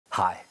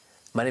Hi,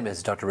 my name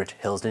is Dr. Rich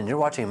Hilsden. You're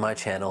watching my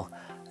channel,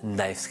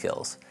 Knife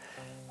Skills.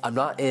 I'm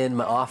not in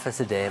my office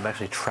today. I'm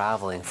actually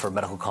traveling for a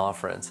medical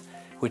conference,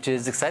 which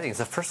is exciting. It's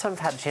the first time I've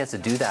had a chance to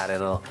do that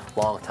in a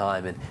long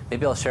time, and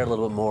maybe I'll share a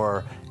little bit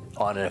more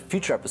on a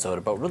future episode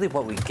about really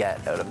what we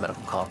get out of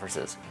medical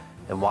conferences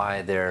and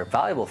why they're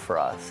valuable for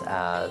us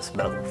as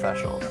medical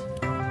professionals.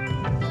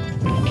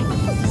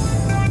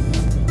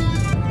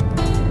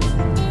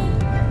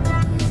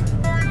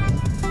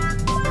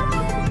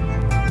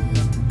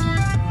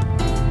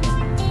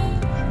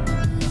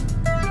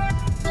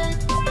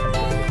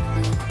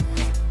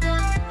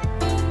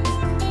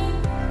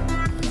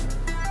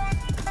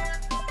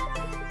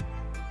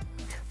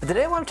 But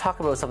today I want to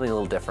talk about something a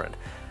little different.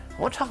 I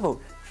want to talk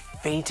about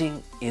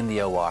fainting in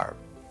the OR.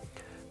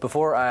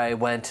 Before I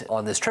went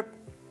on this trip,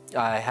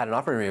 I had an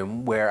operating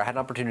room where I had an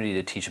opportunity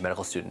to teach a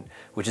medical student,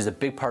 which is a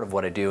big part of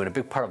what I do and a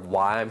big part of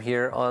why I'm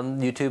here on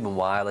YouTube and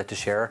why I like to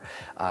share.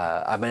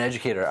 I'm an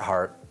educator at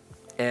heart,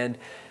 and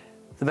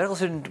the medical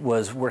student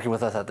was working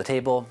with us at the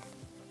table,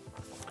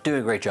 doing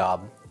a great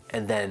job,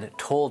 and then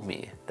told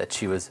me that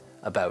she was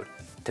about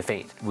to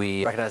faint.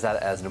 We recognized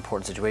that as an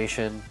important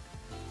situation,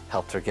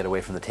 helped her get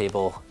away from the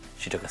table.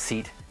 She took a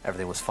seat,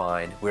 everything was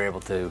fine. We were able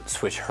to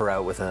switch her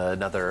out with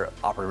another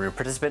operating room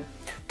participant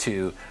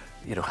to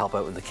help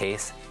out with the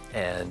case,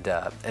 and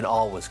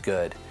all was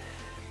good.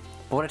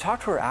 But when I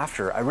talked to her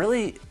after, I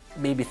really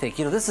made me think,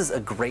 this is a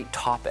great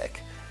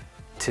topic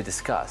to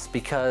discuss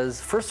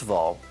because, first of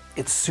all,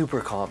 it's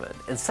super common.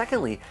 And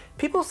secondly,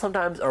 people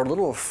sometimes are a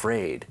little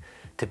afraid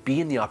to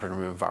be in the operating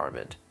room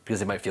environment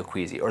because they might feel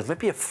queasy, or they might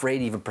be afraid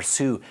to even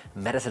pursue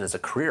medicine as a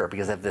career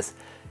because they have this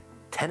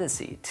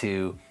tendency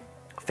to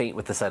faint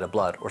with the sight of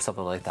blood or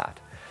something like that.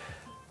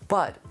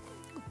 But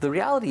the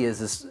reality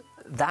is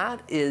that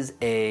is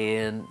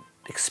an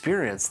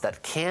experience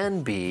that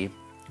can be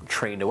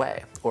trained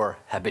away or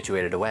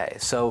habituated away.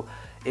 So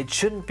it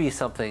shouldn't be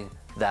something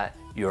that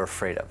you're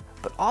afraid of.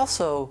 But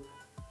also,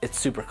 it's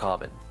super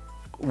common.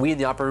 We in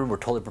the operating room were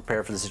totally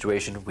prepared for the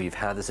situation. We've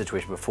had this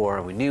situation before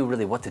and we knew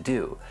really what to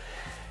do.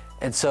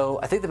 And so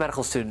I think the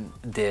medical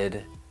student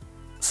did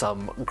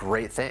some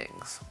great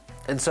things.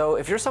 And so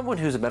if you're someone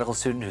who's a medical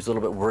student who's a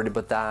little bit worried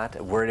about that,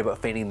 worried about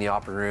fainting in the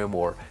operating room,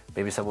 or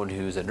maybe someone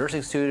who's a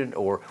nursing student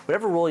or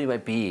whatever role you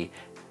might be,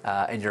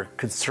 and you're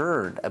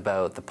concerned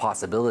about the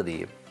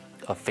possibility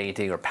of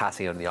fainting or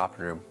passing out in the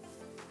operating room,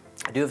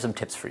 I do have some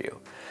tips for you.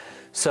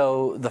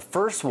 So the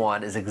first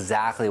one is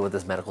exactly what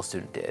this medical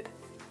student did.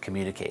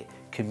 Communicate.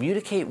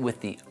 Communicate with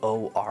the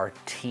OR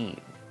team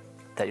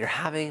that you're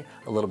having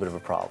a little bit of a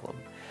problem.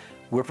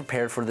 We're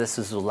prepared for this.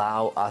 This will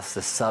allow us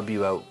to sub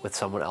you out with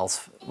someone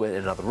else with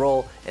another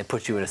role and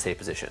put you in a safe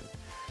position.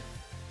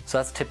 So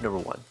that's tip number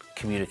one,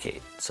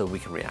 communicate so we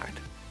can react.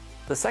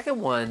 The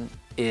second one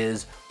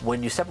is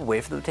when you step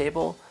away from the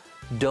table,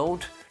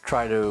 don't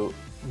try to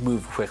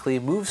move quickly,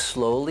 move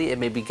slowly and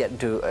maybe get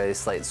into a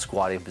slight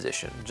squatting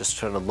position. Just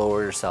trying to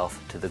lower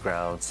yourself to the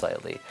ground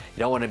slightly. You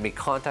don't want to make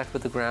contact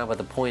with the ground, but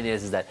the point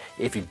is that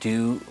if you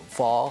do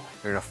fall,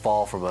 you're going to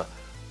fall from a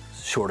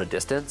shorter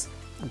distance.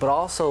 But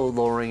also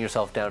lowering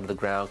yourself down to the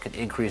ground can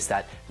increase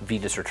that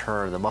venous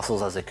return. The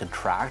muscles, as they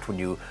contract when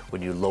you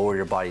lower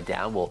your body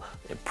down, will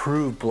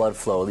improve blood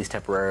flow, at least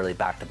temporarily,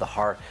 back to the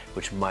heart,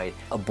 which might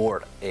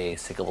abort a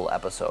syncopal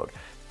episode.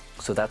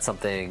 So that's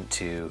something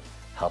to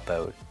help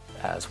out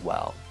as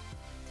well.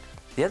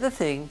 The other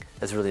thing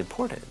that's really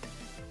important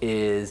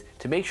is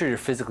to make sure you're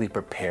physically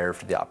prepared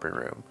for the operating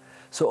room.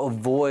 So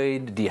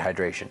avoid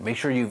dehydration. Make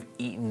sure you've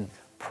eaten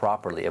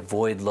properly,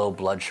 avoid low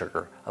blood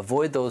sugar,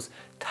 avoid those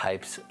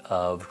types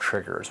of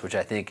triggers, which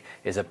I think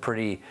is a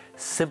pretty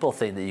simple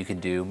thing that you can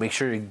do. Make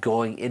sure you're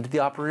going into the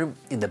operating room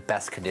in the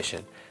best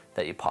condition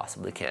that you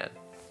possibly can.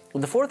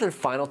 And the fourth and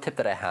final tip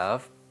that I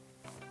have,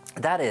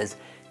 that is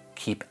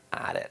keep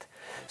at it.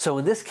 So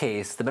in this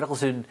case, the medical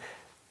student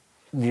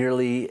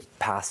nearly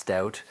passed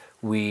out.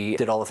 We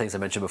did all the things I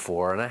mentioned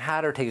before, and I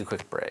had her take a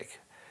quick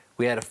break.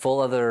 We had a full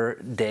other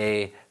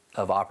day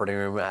of operating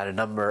room, at a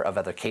number of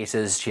other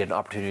cases. She had an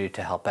opportunity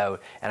to help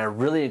out, and I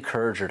really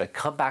encouraged her to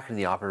come back into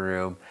the operating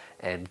room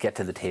and get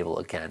to the table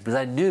again, because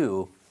I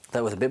knew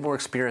that with a bit more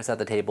experience at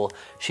the table,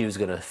 she was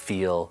gonna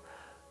feel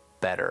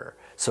better.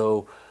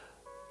 So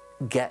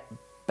get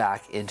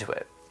back into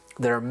it.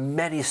 There are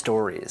many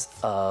stories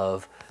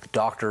of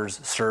doctors,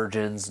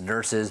 surgeons,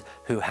 nurses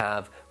who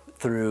have,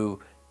 through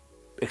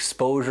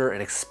exposure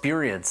and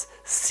experience,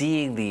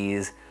 seeing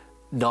these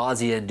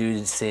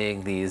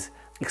nausea-inducing, these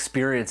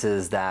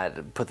experiences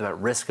that put them at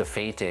risk of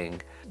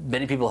fainting.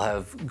 Many people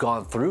have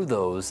gone through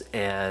those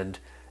and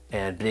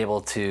been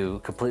able to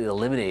completely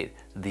eliminate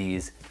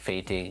these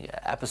fainting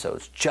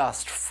episodes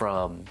just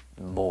from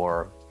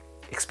more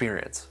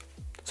experience.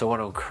 So I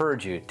want to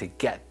encourage you to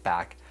get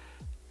back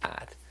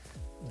at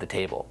the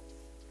table.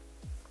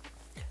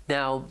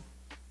 Now,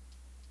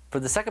 for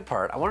the second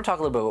part, I want to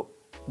talk a little bit about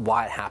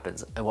why it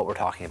happens and what we're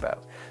talking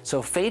about.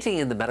 So fainting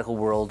in the medical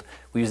world,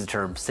 we use the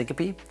term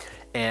syncope,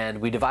 and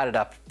we divide it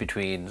up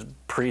between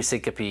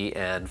pre-syncope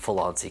and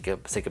full-on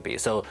syncope.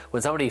 So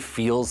when somebody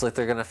feels like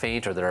they're gonna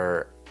faint or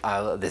they're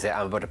they say,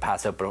 I'm about to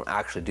pass out, but don't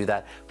actually do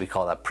that. We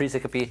call that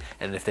pre-syncope.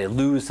 And if they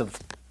lose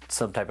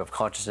some type of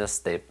consciousness,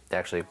 they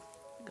actually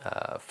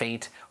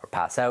faint or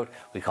pass out,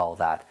 we call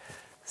that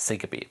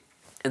syncope.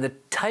 And the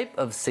type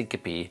of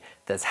syncope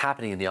that's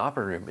happening in the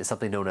operating room is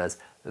something known as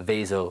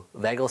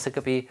vasovagal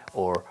syncope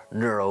or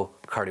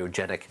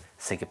neurocardiogenic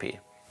syncope.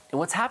 And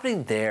what's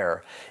happening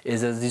there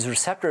is there's these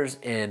receptors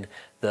in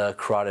the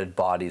carotid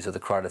bodies or the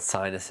carotid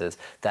sinuses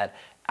that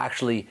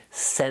actually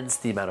sense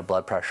the amount of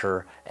blood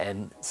pressure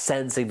and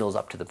send signals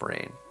up to the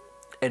brain.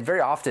 And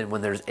very often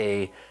when there's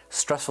a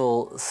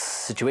stressful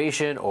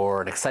situation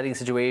or an exciting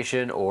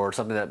situation or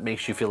something that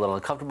makes you feel a little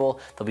uncomfortable,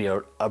 there'll be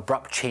an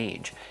abrupt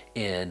change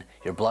in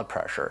your blood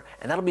pressure,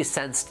 and that'll be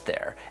sensed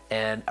there.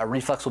 And a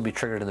reflex will be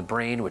triggered in the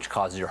brain, which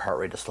causes your heart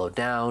rate to slow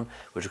down,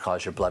 which will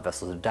cause your blood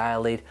vessels to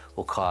dilate,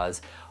 will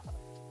cause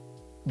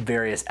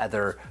various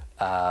other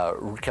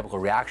chemical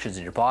reactions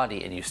in your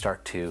body, and you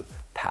start to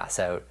pass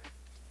out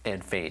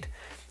and faint.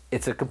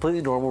 It's a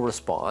completely normal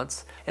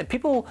response, and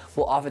people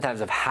will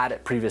oftentimes have had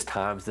it previous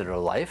times in their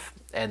life,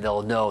 and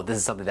they'll know this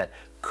is something that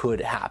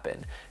could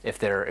happen if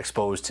they're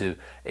exposed to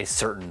a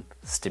certain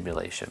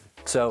stimulation.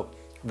 So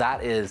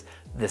that is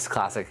this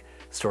classic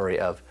story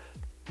of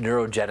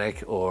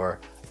neurogenic or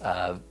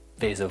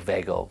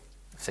vasovagal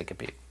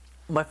syncope.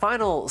 My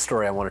final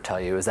story I want to tell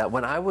you is that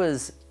when I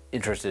was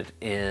interested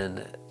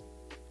in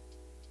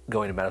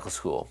going to medical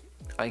school,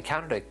 I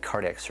encountered a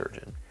cardiac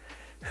surgeon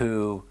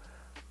who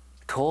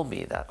told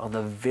me that on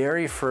the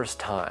very first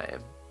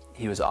time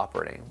he was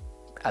operating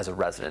as a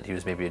resident, he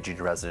was maybe a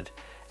junior resident,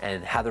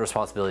 and had the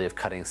responsibility of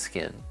cutting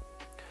skin.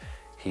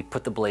 He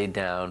put the blade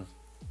down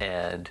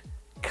and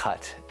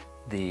cut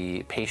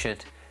the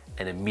patient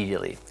and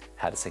immediately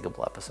had a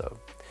syncopal episode.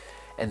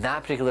 And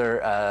that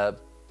particular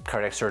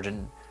cardiac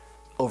surgeon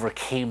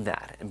overcame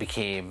that and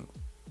became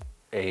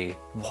a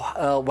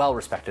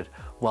well-respected,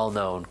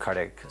 well-known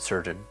cardiac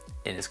surgeon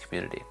in his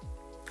community.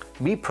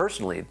 Me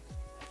personally,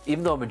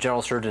 even though I'm a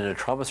general surgeon and a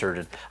trauma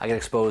surgeon, I get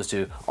exposed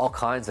to all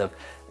kinds of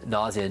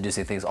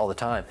nausea-inducing things all the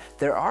time.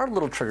 There are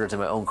little triggers in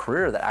my own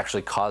career that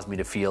actually cause me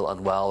to feel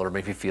unwell or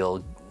make me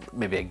feel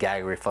maybe a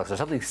gag reflex or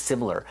something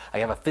similar. I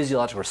have a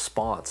physiological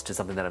response to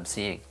something that I'm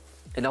seeing.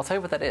 And I'll tell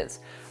you what that is.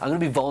 I'm gonna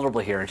be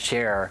vulnerable here and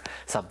share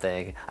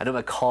something. I know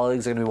my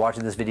colleagues are gonna be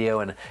watching this video,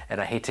 and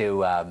I hate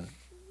to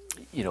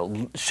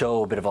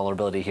show a bit of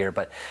vulnerability here,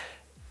 but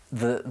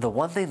the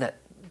one thing that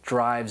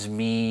drives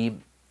me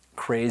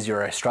crazy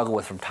or I struggle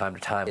with from time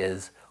to time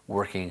is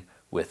working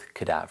with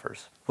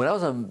cadavers. When I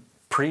was on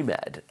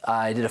pre-med,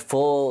 I did a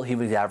full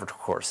human cadaver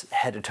course,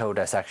 head to toe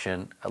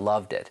dissection. I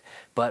loved it.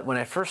 But when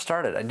I first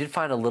started, I did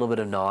find a little bit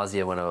of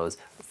nausea when I was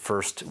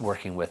first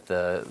working with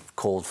the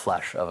cold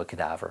flesh of a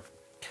cadaver.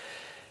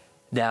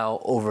 Now,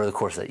 over the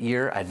course of that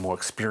year, I had more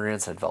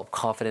experience, I developed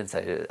confidence,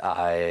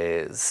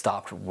 I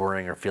stopped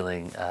worrying or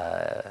feeling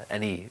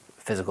any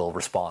physical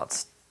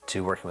response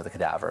to working with a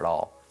cadaver at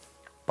all.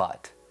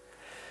 But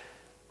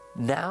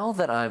now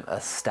that I'm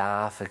a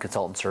staff and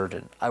consultant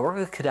surgeon, I work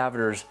with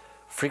cadavers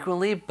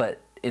frequently,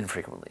 but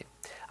infrequently.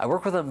 I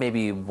work with them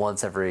maybe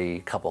once every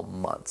couple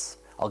months.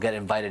 I'll get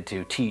invited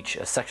to teach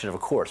a section of a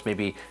course,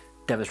 maybe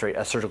demonstrate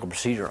a surgical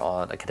procedure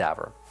on a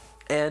cadaver.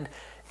 And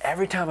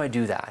every time I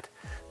do that,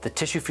 the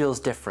tissue feels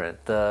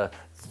different.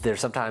 There's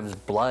sometimes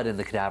blood in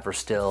the cadaver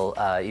still,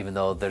 even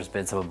though there's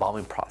been some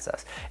embalming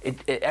process.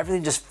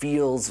 Everything just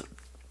feels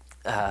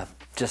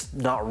just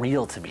not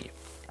real to me.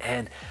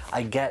 And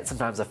I get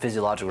sometimes a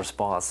physiological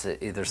response,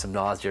 either some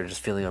nausea or just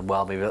feeling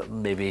unwell,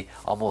 maybe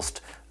almost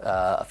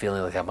a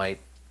feeling like I might,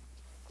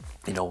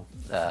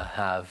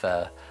 have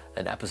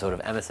an episode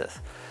of emesis.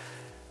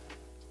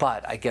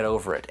 But I get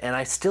over it, and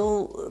I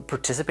still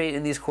participate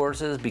in these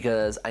courses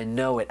because I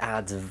know it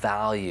adds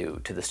value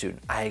to the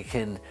student. I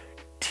can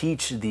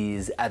teach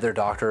these other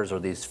doctors or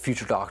these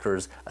future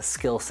doctors a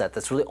skill set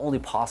that's really only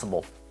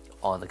possible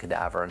on the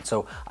cadaver, and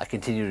so I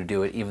continue to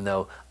do it even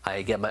though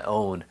I get my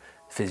own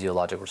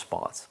physiological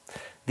response.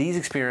 These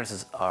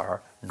experiences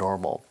are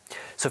normal.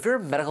 So if you're a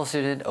medical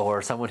student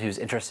or someone who's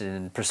interested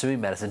in pursuing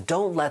medicine,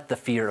 don't let the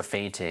fear of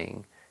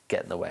fainting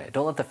get in the way.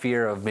 Don't let the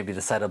fear of maybe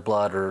the sight of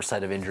blood or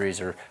sight of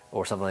injuries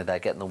or something like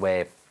that get in the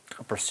way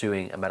of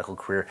pursuing a medical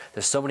career.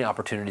 There's so many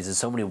opportunities and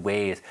so many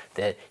ways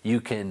that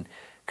you can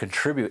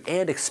contribute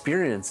and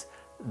experience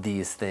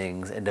these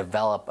things and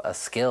develop a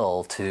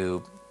skill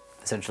to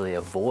essentially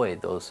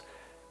avoid those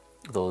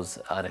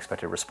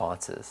unexpected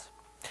responses.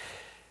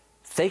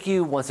 Thank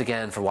you once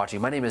again for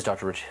watching. My name is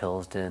Dr. Rich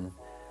Hilsden.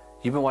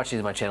 You've been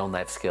watching my channel,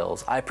 Knife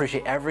Skills. I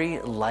appreciate every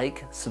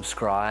like,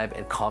 subscribe,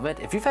 and comment.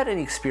 If you've had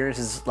any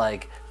experiences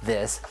like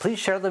this, please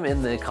share them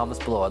in the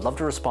comments below. I'd love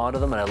to respond to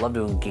them, and I'd love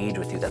to engage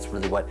with you. That's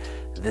really what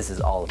this is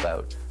all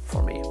about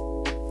for me.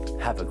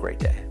 Have a great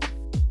day.